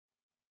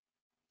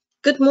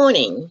Good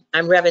morning.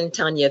 I'm Reverend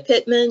Tanya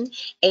Pittman,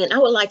 and I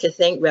would like to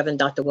thank Reverend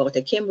Dr. Walter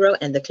Kimbrough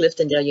and the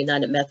Cliftondale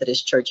United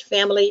Methodist Church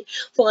family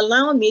for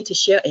allowing me to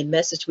share a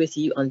message with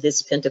you on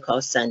this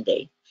Pentecost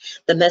Sunday.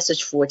 The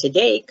message for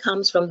today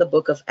comes from the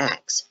book of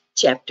Acts,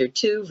 chapter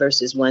 2,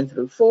 verses 1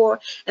 through 4,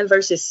 and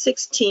verses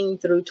 16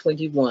 through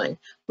 21,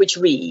 which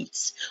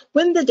reads,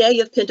 "When the day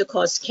of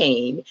Pentecost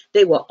came,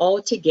 they were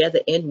all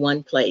together in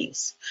one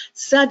place.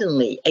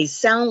 Suddenly, a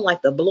sound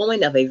like the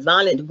blowing of a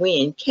violent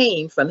wind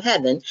came from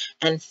heaven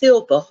and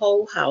filled the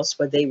whole house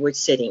where they were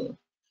sitting.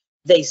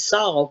 They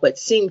saw what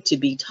seemed to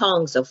be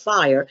tongues of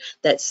fire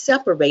that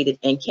separated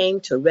and came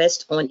to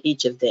rest on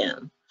each of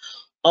them.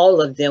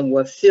 All of them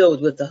were filled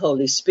with the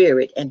Holy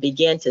Spirit and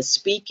began to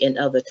speak in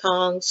other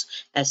tongues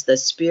as the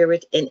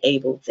Spirit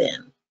enabled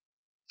them."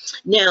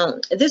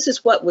 Now, this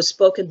is what was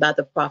spoken by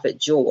the prophet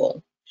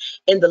Joel.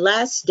 In the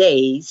last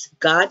days,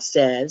 God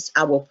says,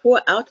 "I will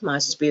pour out my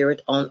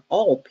spirit on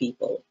all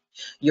people.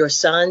 Your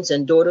sons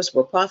and daughters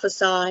will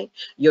prophesy,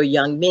 your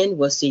young men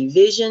will see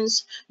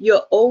visions,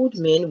 your old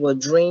men will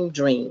dream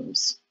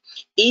dreams.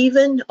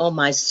 Even on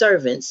my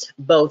servants,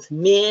 both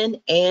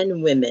men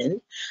and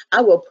women,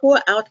 I will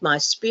pour out my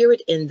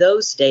spirit in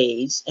those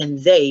days,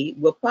 and they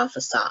will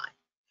prophesy.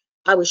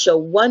 I will show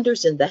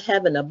wonders in the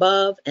heaven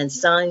above and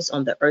signs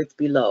on the earth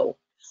below,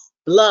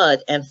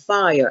 blood and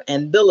fire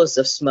and billows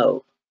of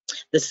smoke.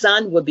 The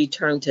sun will be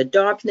turned to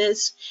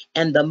darkness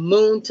and the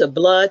moon to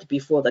blood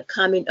before the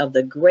coming of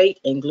the great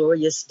and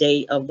glorious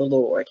day of the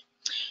Lord.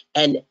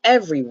 And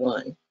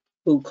everyone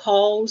who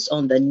calls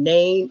on the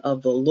name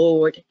of the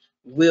Lord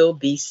will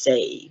be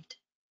saved."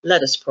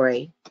 Let us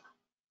pray.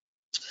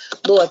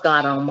 Lord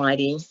God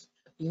Almighty,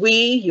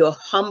 we, your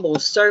humble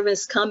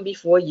servants, come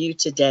before you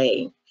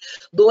today.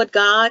 Lord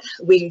God,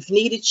 we've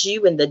needed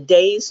you in the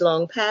days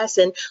long past,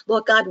 and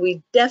Lord God,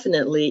 we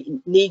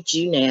definitely need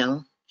you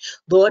now.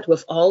 Lord,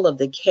 with all of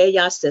the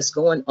chaos that's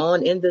going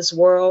on in this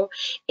world,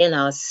 in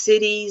our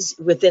cities,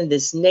 within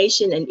this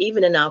nation, and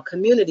even in our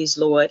communities,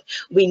 Lord,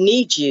 we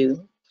need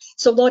you.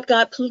 So, Lord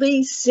God,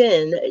 please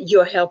send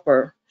your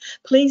helper.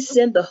 Please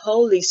send the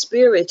Holy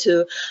Spirit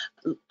to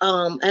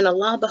and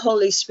allow the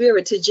Holy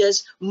Spirit to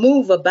just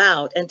move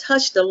about and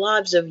touch the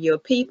lives of your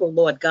people,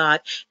 Lord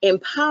God,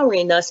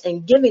 empowering us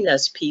and giving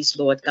us peace,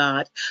 Lord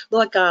God.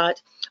 Lord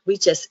God, we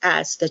just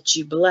ask that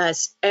you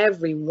bless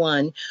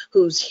everyone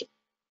who's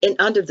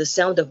under the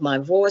sound of my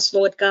voice,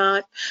 Lord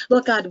God.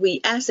 Lord God,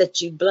 we ask that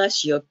you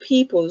bless your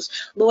peoples.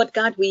 Lord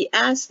God, we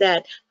ask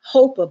that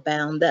hope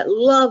abound, that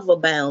love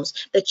abounds,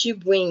 that you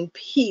bring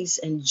peace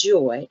and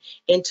joy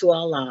into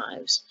our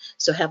lives.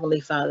 So, Heavenly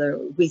Father,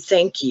 we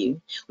thank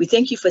you. We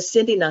thank you for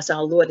sending us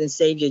our Lord and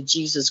Savior,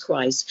 Jesus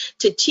Christ,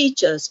 to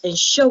teach us and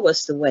show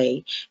us the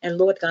way. And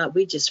Lord God,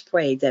 we just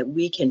pray that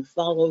we can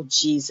follow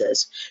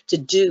Jesus, to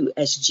do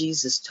as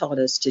Jesus taught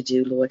us to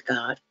do, Lord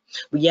God.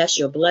 We ask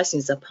your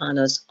blessings upon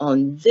us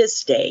on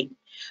this day,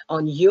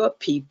 on your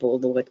people,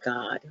 Lord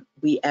God.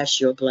 We ask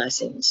your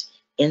blessings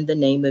in the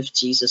name of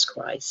Jesus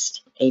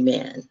Christ.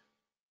 Amen.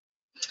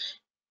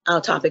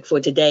 Our topic for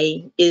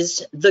today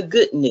is the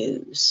good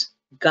news.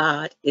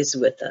 God is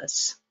with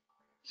us.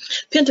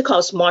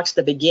 Pentecost marks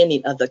the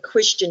beginning of the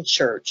Christian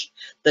church,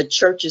 the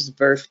church's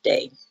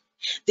birthday.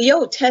 The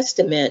Old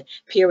Testament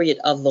period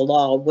of the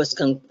law was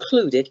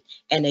concluded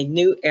and a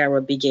new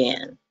era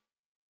began.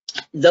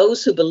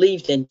 Those who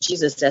believed in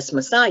Jesus as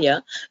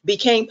Messiah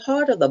became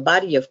part of the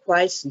body of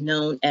Christ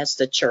known as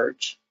the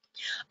church.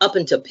 Up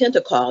until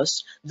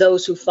Pentecost,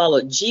 those who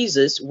followed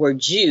Jesus were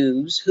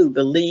Jews who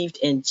believed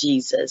in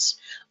Jesus,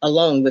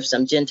 along with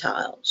some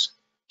Gentiles.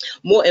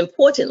 More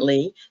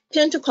importantly,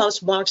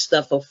 Pentecost marks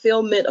the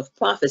fulfillment of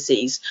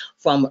prophecies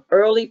from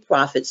early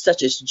prophets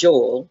such as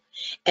Joel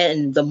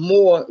and the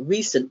more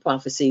recent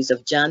prophecies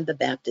of John the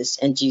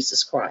Baptist and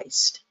Jesus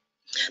Christ.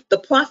 The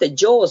prophet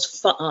Joel's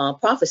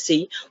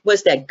prophecy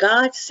was that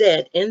God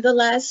said in the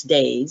last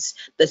days,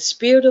 the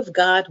Spirit of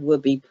God will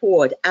be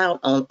poured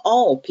out on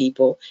all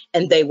people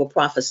and they will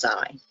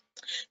prophesy.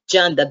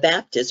 John the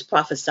Baptist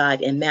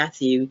prophesied in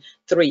Matthew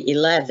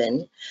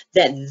 3:11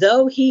 that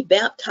though he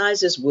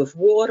baptizes with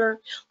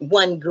water,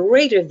 one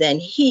greater than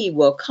he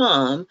will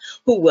come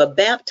who will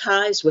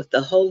baptize with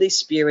the Holy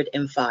Spirit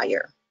and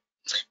fire.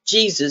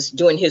 Jesus,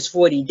 during his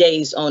 40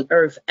 days on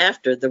earth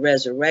after the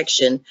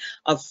resurrection,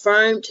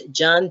 affirmed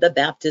John the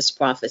Baptist's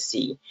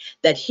prophecy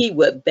that he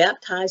would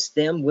baptize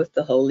them with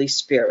the Holy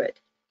Spirit.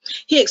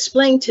 He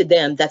explained to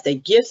them that the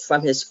gift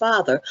from his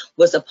Father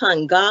was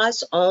upon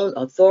God's own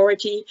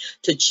authority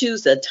to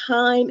choose the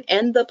time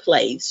and the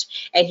place,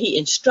 and he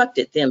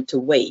instructed them to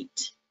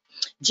wait.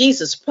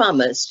 Jesus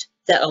promised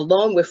that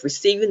along with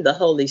receiving the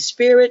Holy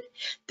Spirit,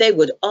 they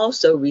would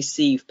also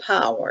receive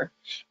power,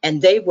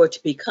 and they were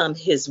to become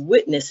his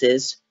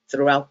witnesses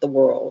throughout the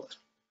world.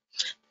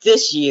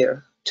 This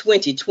year,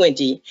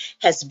 2020,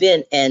 has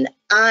been an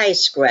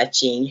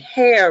eye-scratching,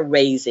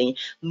 hair-raising,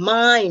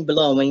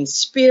 mind-blowing,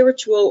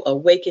 spiritual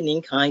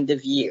awakening kind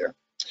of year,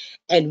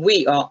 and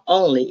we are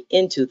only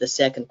into the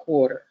second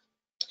quarter.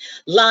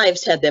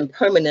 Lives have been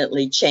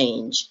permanently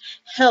changed,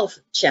 health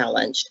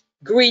challenged,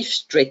 grief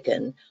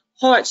stricken,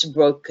 hearts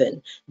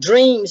broken,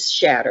 dreams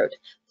shattered,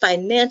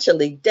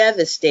 financially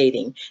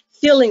devastating,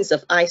 feelings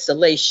of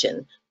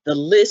isolation. The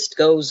list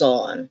goes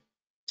on.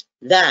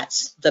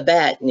 That's the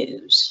bad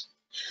news.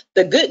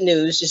 The good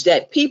news is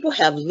that people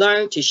have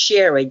learned to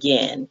share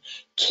again,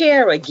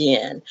 care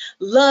again,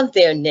 love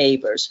their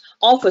neighbors,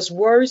 offers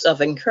words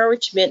of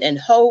encouragement and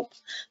hope,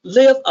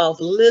 live off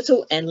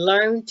little and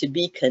learn to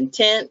be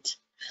content,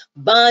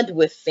 bond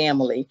with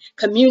family,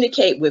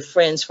 communicate with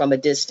friends from a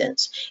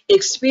distance,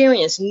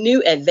 experience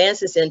new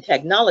advances in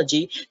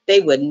technology they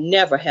would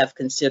never have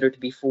considered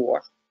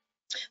before.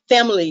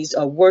 Families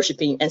are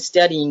worshiping and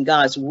studying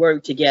God's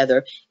word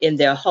together in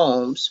their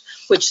homes,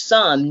 which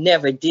some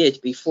never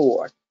did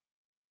before.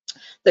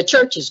 The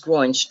church is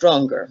growing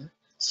stronger.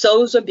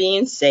 Souls are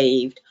being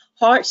saved.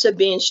 Hearts are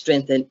being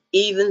strengthened,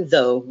 even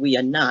though we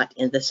are not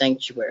in the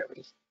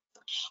sanctuary.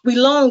 We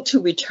long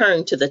to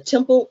return to the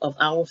temple of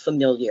our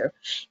familiar,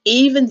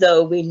 even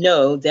though we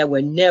know there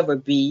will never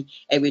be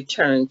a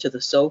return to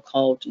the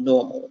so-called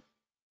normal.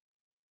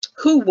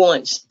 Who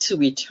wants to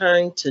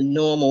return to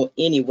normal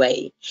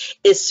anyway,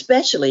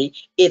 especially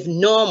if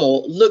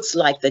normal looks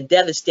like the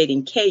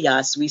devastating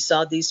chaos we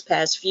saw these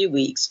past few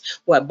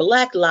weeks, where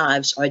Black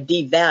lives are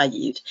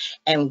devalued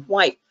and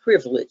white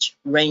privilege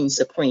reigns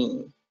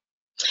supreme?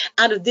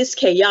 Out of this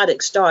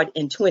chaotic start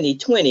in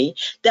 2020,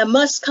 there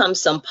must come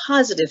some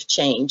positive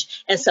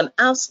change and some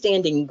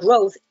outstanding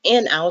growth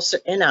in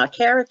our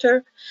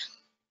character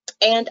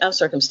and our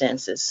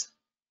circumstances.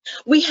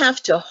 We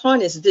have to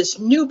harness this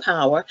new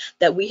power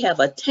that we have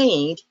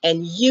attained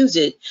and use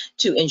it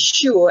to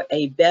ensure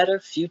a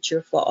better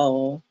future for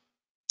all.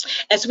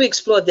 As we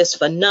explore this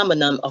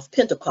phenomenon of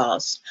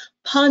Pentecost,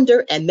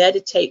 ponder and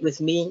meditate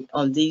with me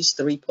on these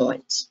 3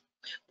 points.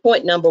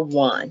 Point number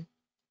 1,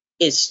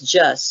 it's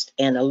just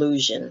an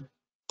illusion.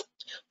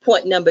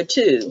 Point number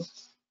 2,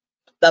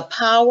 the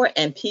power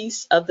and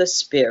peace of the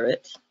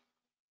Spirit.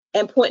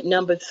 And point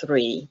number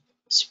 3,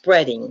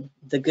 spreading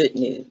the good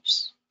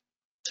news.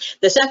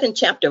 The second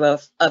chapter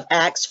of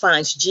Acts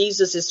finds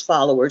Jesus'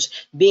 followers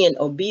being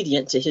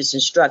obedient to his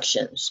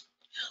instructions.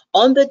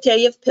 On the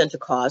day of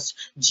Pentecost,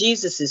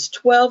 Jesus'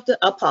 12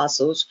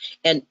 apostles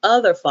and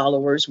other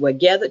followers were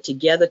gathered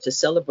together to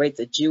celebrate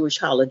the Jewish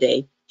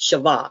holiday,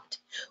 Shabbat,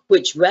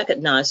 which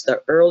recognized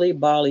the early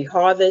barley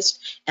harvest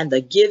and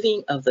the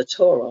giving of the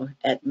Torah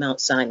at Mount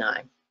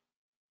Sinai.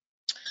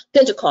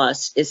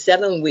 Pentecost is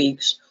 7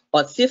 weeks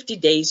or 50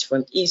 days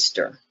from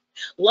Easter.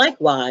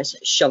 Likewise,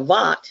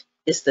 Shabbat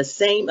is the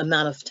same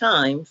amount of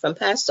time from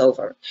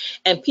Passover,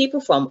 and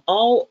people from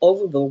all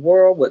over the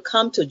world would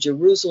come to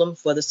Jerusalem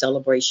for the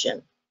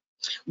celebration.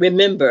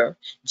 Remember,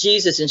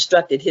 Jesus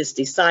instructed his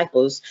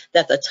disciples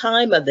that the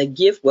time of the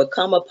gift would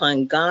come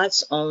upon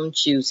God's own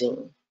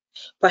choosing.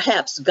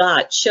 Perhaps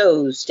God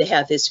chose to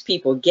have his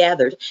people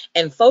gathered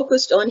and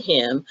focused on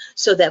him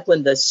so that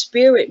when the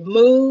Spirit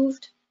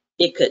moved,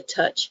 it could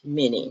touch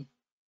many.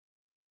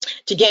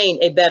 To gain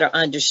a better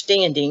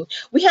understanding,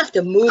 we have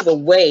to move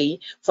away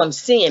from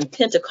seeing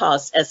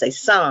Pentecost as a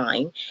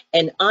sign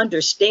and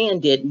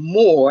understand it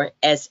more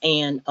as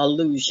an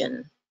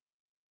illusion.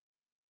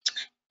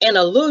 An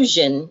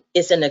illusion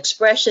is an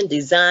expression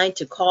designed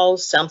to call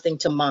something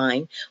to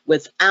mind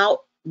without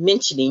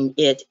mentioning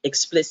it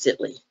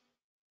explicitly.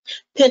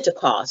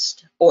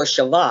 Pentecost, or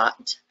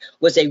Shabbat,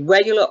 was a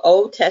regular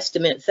Old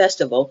Testament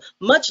festival,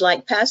 much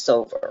like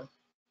Passover.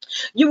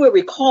 You will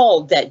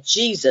recall that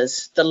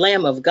Jesus, the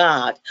Lamb of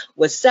God,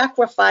 was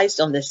sacrificed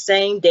on the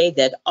same day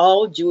that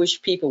all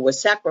Jewish people were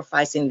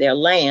sacrificing their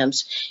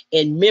lambs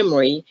in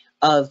memory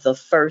of the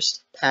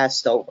first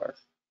Passover.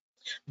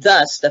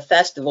 Thus, the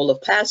festival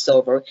of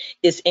Passover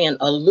is an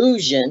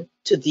allusion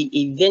to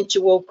the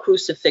eventual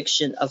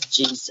crucifixion of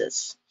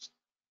Jesus.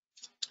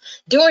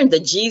 During the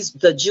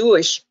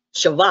Jewish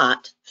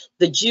Shabbat,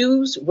 the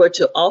Jews were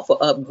to offer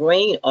up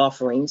grain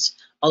offerings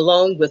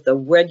along with the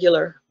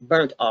regular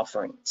burnt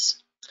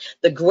offerings.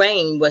 The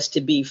grain was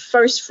to be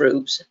first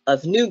fruits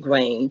of new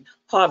grain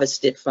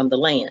harvested from the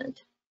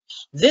land.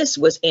 This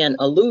was an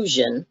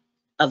allusion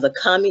of the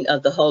coming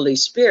of the Holy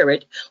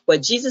Spirit, where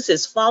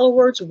Jesus'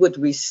 followers would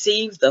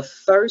receive the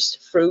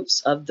first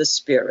fruits of the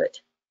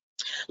Spirit.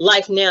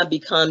 Life now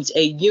becomes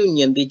a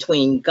union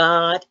between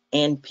God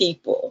and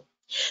people.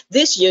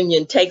 This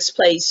union takes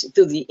place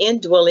through the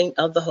indwelling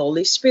of the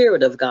Holy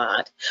Spirit of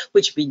God,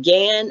 which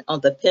began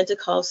on the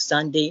Pentecost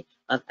Sunday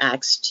of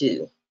Acts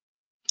 2.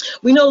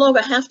 We no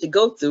longer have to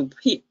go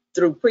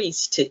through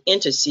priests to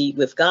intercede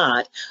with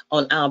God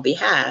on our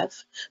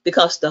behalf,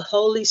 because the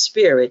Holy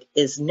Spirit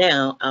is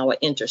now our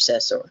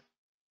intercessor.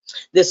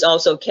 This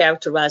also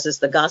characterizes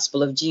the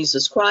gospel of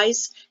Jesus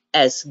Christ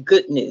as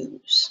good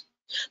news.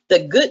 The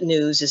good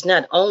news is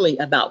not only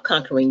about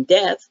conquering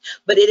death,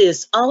 but it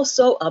is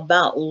also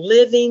about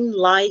living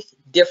life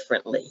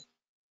differently.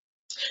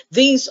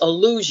 These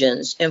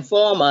allusions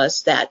inform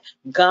us that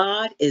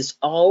God is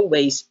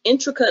always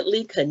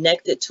intricately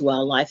connected to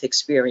our life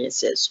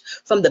experiences,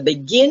 from the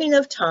beginning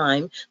of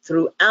time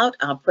throughout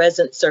our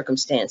present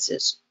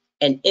circumstances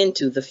and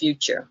into the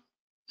future.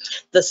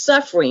 The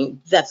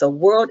suffering that the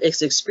world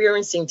is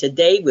experiencing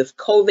today with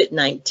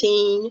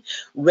COVID-19,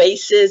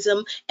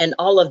 racism, and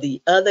all of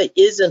the other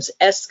isms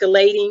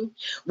escalating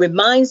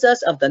reminds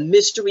us of the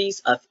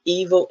mysteries of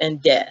evil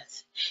and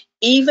death,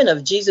 even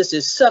of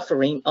Jesus'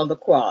 suffering on the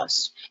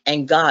cross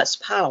and God's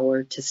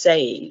power to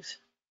save.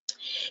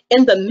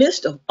 In the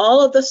midst of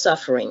all of the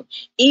suffering,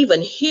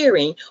 even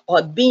hearing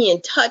or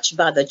being touched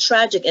by the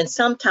tragic and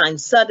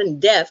sometimes sudden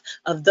death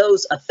of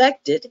those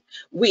affected,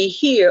 we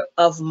hear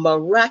of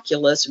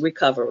miraculous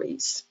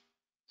recoveries.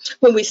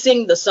 When we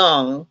sing the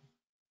song,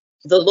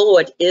 "The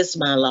Lord is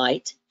my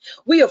light,"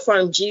 we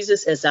affirm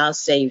Jesus as our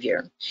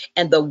Savior.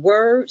 And the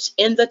words,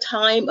 "In the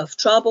time of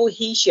trouble,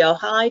 he shall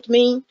hide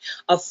me,"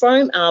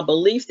 affirm our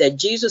belief that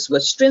Jesus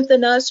will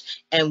strengthen us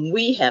and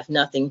we have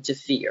nothing to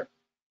fear.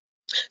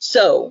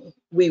 So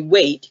we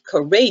wait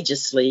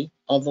courageously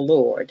on the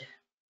Lord.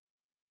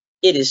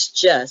 It is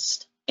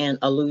just an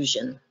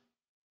illusion.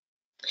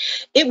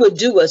 It would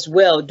do us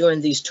well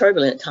during these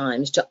turbulent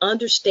times to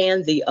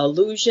understand the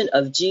illusion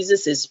of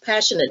Jesus's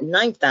passionate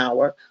ninth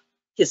hour,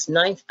 his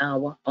ninth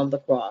hour on the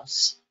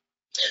cross.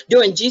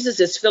 During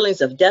Jesus's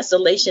feelings of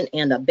desolation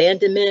and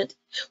abandonment,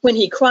 when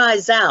he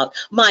cries out,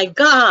 my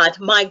God,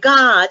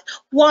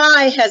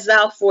 why hast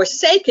thou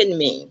forsaken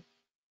me?"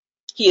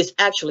 He is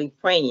actually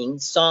praying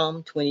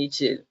Psalm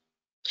 22.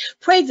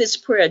 Pray this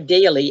prayer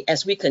daily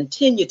as we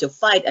continue to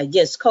fight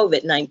against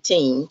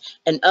COVID-19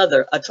 and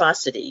other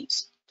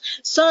atrocities.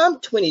 Psalm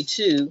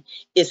 22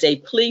 is a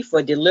plea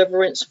for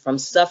deliverance from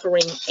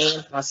suffering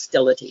and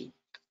hostility.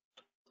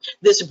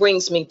 This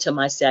brings me to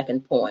my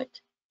second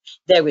point.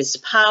 There is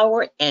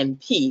power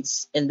and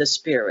peace in the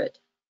Spirit.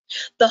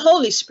 The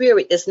Holy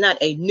Spirit is not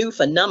a new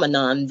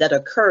phenomenon that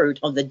occurred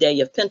on the day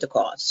of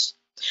Pentecost.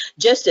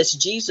 Just as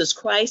Jesus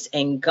Christ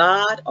and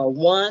God are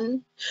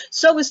one,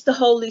 so is the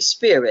Holy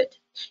Spirit,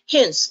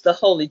 hence the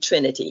Holy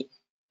Trinity.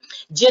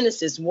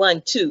 Genesis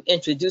 1:2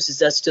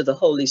 introduces us to the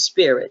Holy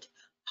Spirit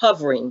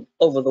hovering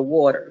over the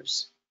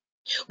waters.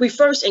 We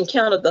first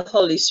encounter the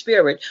Holy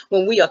Spirit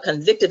when we are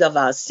convicted of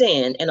our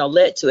sin and are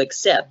led to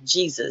accept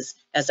Jesus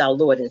as our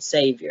Lord and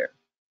Savior.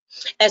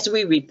 As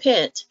we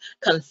repent,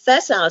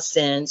 confess our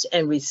sins,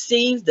 and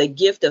receive the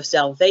gift of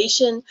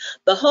salvation,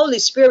 the Holy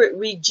Spirit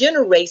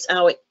regenerates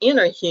our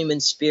inner human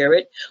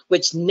spirit,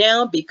 which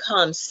now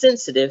becomes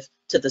sensitive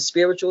to the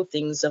spiritual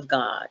things of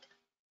God.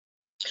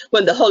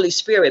 When the Holy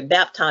Spirit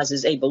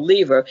baptizes a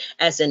believer,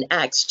 as in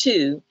Acts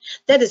 2,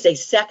 that is a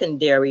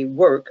secondary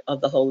work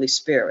of the Holy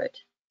Spirit.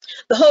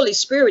 The Holy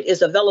Spirit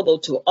is available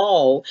to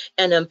all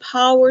and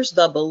empowers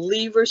the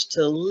believers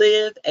to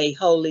live a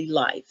holy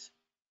life.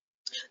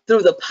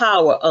 Through the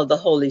power of the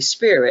Holy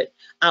Spirit,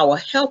 our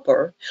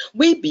helper,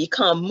 we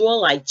become more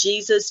like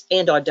Jesus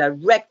and are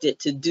directed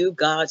to do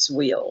God's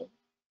will.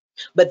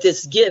 But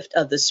this gift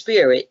of the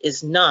Spirit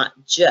is not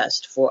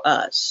just for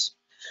us.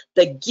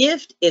 The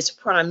gift is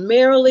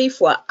primarily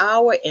for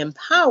our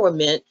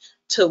empowerment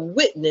to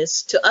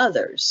witness to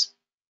others.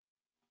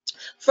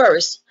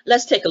 First,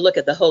 let's take a look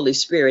at the Holy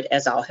Spirit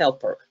as our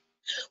helper.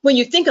 When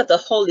you think of the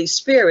Holy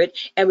Spirit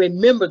and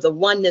remember the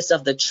oneness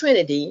of the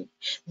Trinity,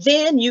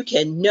 then you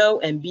can know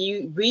and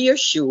be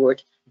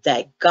reassured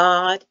that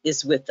God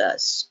is with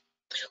us.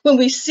 When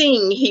we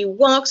sing, he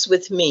walks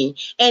with me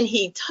and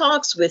he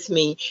talks with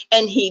me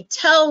and he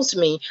tells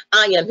me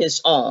I am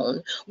his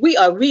own, we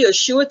are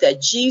reassured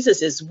that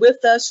Jesus is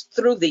with us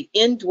through the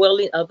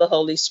indwelling of the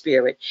Holy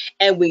Spirit,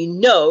 and we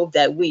know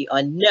that we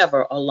are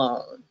never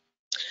alone.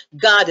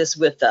 God is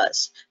with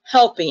us,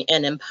 helping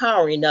and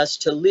empowering us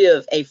to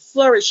live a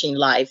flourishing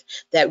life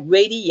that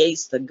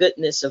radiates the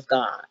goodness of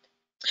God.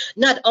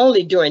 Not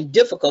only during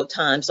difficult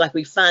times like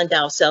we find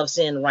ourselves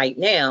in right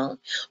now,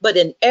 but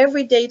in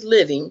everyday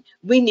living,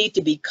 we need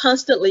to be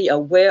constantly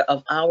aware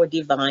of our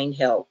divine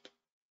help.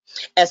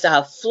 As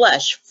our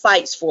flesh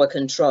fights for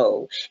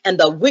control and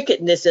the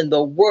wickedness in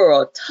the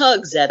world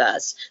tugs at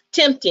us,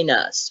 tempting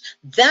us,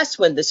 that's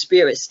when the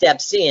Spirit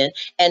steps in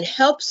and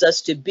helps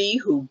us to be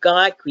who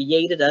God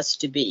created us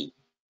to be.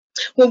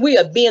 When we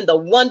are being the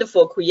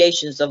wonderful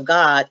creations of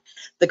God,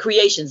 the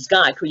creations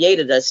God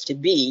created us to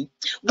be,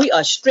 we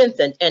are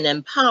strengthened and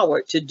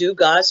empowered to do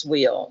God's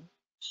will.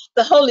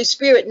 The Holy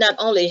Spirit not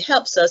only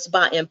helps us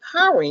by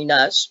empowering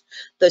us,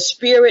 the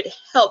Spirit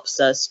helps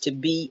us to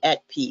be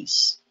at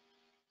peace.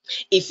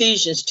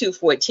 Ephesians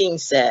 2:14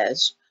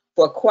 says,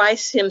 "For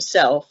Christ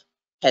himself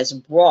has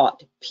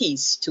brought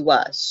peace to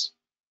us."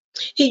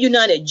 He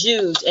united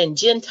Jews and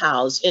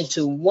Gentiles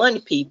into one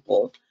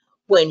people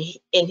when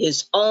in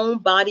his own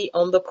body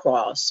on the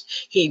cross,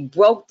 he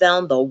broke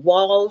down the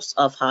walls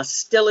of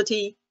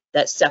hostility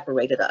that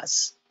separated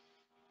us.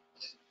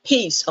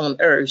 Peace on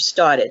earth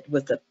started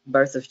with the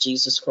birth of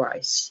Jesus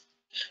Christ.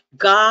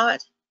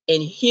 God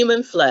in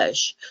human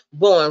flesh,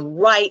 born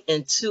right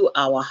into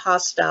our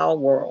hostile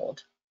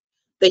world.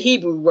 The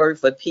Hebrew word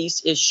for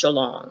peace is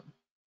shalom,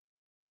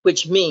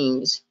 which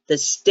means the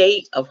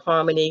state of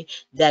harmony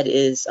that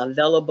is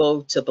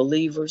available to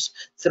believers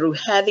through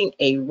having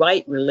a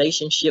right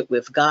relationship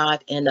with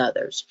God and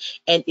others,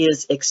 and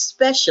is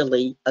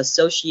especially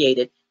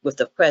associated with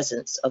the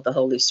presence of the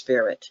Holy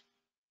Spirit.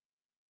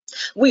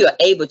 We are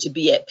able to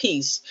be at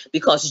peace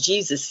because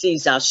Jesus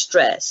sees our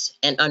stress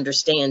and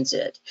understands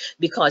it,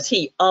 because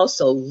he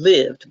also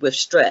lived with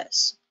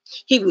stress.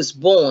 He was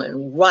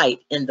born right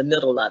in the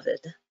middle of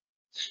it.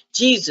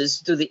 Jesus,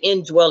 through the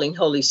indwelling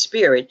Holy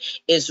Spirit,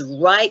 is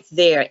right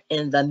there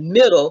in the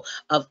middle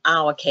of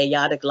our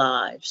chaotic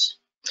lives.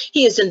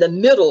 He is in the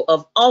middle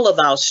of all of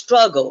our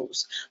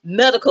struggles,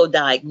 medical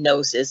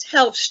diagnosis,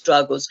 health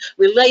struggles,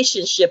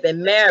 relationship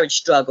and marriage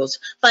struggles,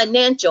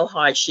 financial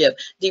hardship,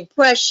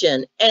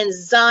 depression,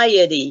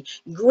 anxiety,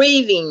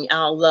 grieving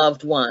our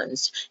loved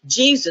ones.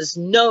 Jesus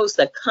knows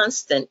the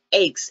constant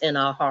aches in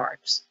our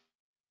hearts.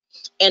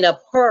 An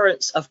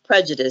abhorrence of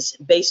prejudice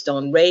based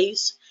on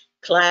race,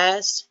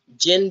 class,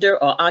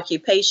 gender, or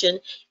occupation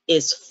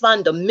is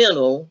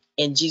fundamental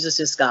in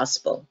Jesus'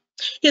 gospel.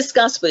 His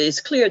gospel is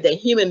clear that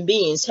human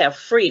beings have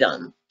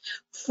freedom,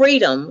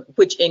 freedom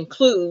which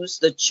includes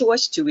the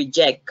choice to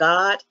reject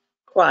God,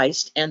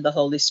 Christ, and the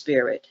Holy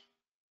Spirit.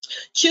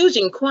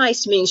 Choosing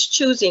Christ means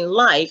choosing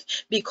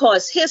life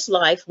because his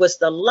life was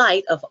the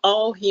light of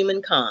all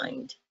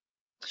humankind.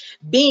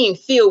 Being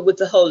filled with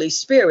the Holy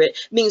Spirit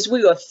means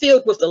we are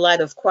filled with the light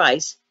of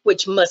Christ,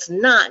 which must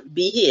not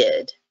be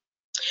hid.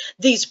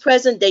 These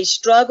present day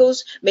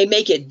struggles may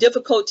make it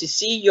difficult to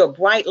see your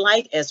bright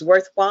light as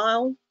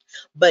worthwhile,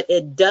 but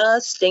it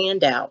does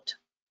stand out.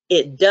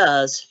 It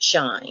does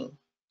shine,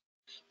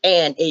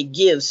 and it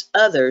gives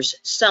others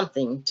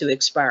something to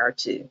aspire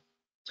to.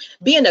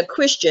 Being a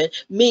Christian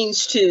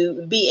means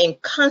to be in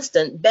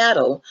constant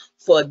battle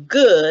for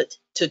good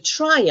to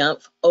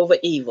triumph over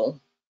evil.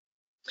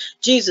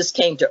 Jesus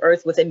came to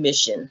earth with a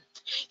mission.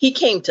 He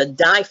came to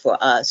die for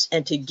us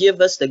and to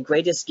give us the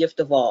greatest gift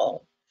of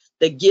all,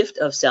 the gift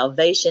of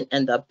salvation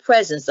and the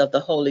presence of the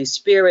Holy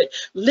Spirit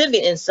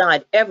living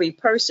inside every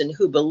person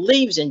who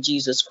believes in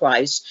Jesus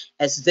Christ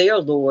as their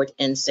Lord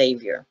and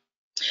Savior.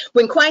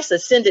 When Christ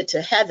ascended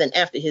to heaven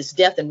after his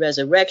death and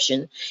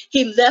resurrection,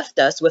 he left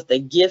us with the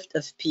gift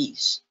of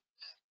peace.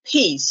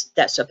 Peace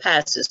that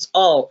surpasses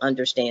all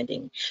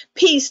understanding.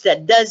 Peace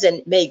that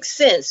doesn't make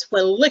sense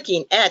when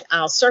looking at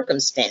our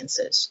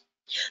circumstances.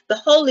 The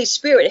Holy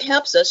Spirit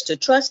helps us to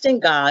trust in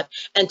God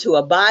and to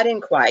abide in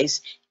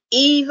Christ,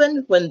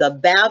 even when the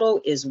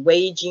battle is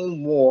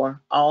waging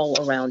war all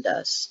around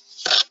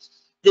us.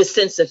 This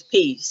sense of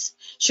peace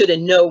should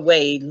in no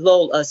way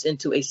lull us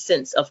into a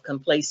sense of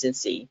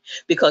complacency,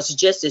 because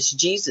just as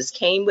Jesus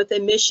came with a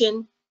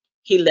mission,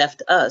 he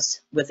left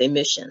us with a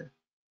mission.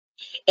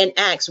 In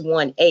Acts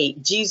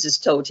 1:8, Jesus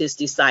told his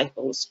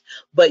disciples,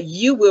 "But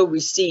you will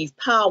receive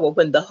power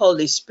when the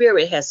Holy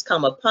Spirit has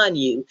come upon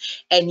you,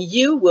 and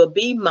you will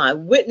be my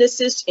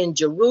witnesses in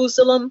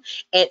Jerusalem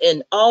and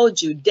in all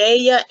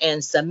Judea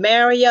and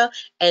Samaria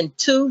and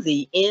to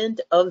the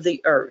end of the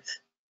earth."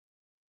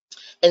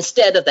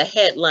 Instead of the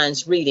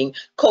headlines reading,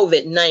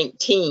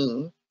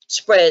 "COVID-19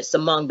 spreads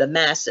among the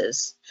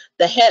masses,"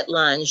 the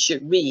headlines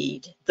should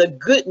read, "The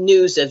good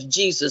news of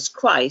Jesus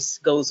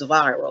Christ goes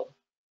viral."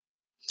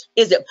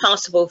 Is it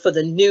possible for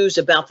the news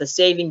about the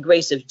saving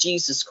grace of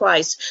Jesus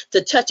Christ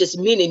to touch as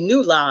many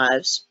new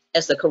lives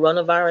as the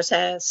coronavirus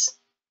has?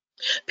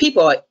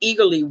 People are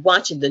eagerly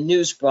watching the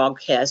news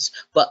broadcasts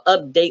for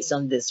updates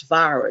on this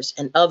virus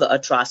and other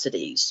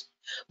atrocities.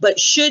 But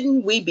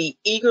shouldn't we be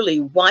eagerly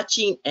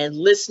watching and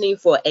listening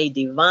for a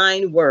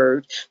divine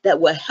word that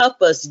will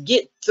help us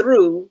get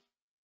through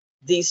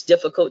these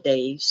difficult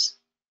days?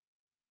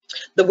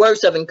 The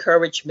words of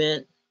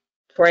encouragement,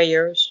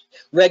 prayers,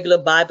 regular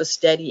Bible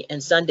study,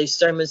 and Sunday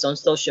sermons on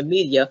social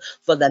media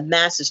for the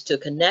masses to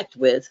connect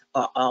with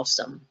are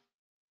awesome.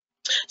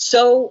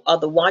 So are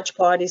the watch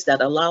parties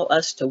that allow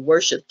us to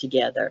worship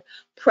together,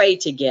 pray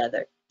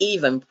together,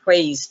 even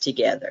praise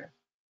together.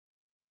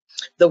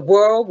 The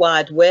World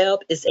Wide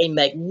Web is a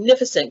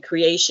magnificent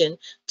creation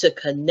to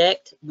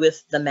connect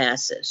with the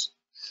masses.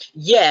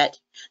 Yet,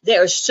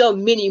 there are so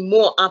many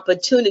more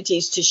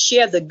opportunities to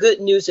share the good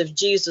news of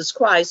Jesus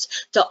Christ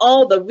to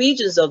all the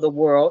regions of the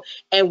world,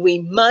 and we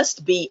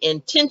must be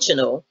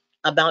intentional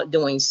about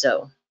doing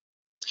so.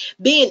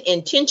 Being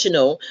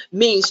intentional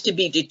means to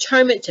be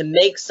determined to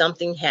make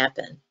something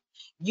happen.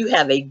 You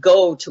have a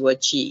goal to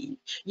achieve.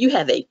 You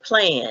have a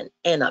plan,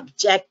 an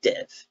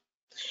objective.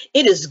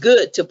 It is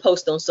good to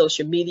post on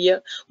social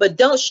media, but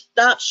don't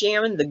stop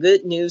sharing the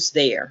good news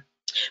there.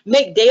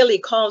 Make daily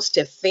calls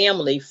to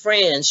family,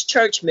 friends,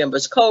 church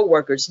members,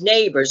 co-workers,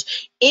 neighbors,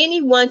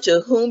 anyone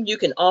to whom you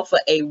can offer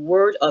a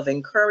word of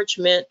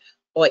encouragement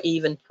or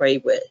even pray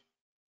with.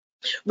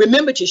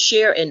 Remember to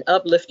share an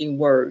uplifting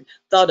word,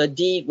 thought, or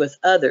deed with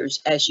others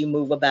as you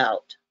move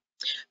about.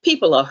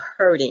 People are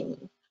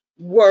hurting,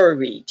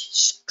 worried,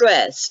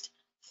 stressed,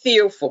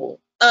 fearful,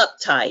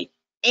 uptight,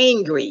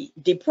 angry,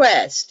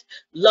 depressed,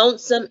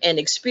 lonesome, and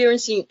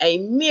experiencing a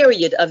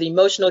myriad of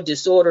emotional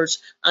disorders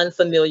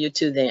unfamiliar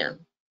to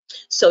them.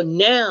 So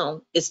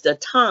now is the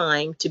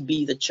time to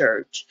be the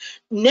church.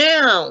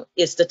 Now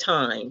is the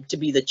time to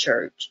be the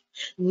church.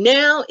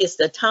 Now is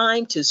the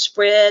time to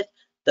spread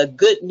the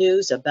good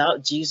news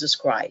about Jesus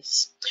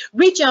Christ.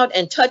 Reach out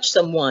and touch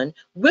someone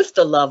with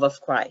the love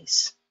of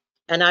Christ.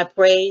 And I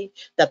pray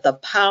that the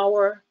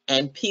power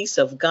and peace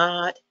of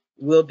God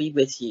will be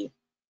with you.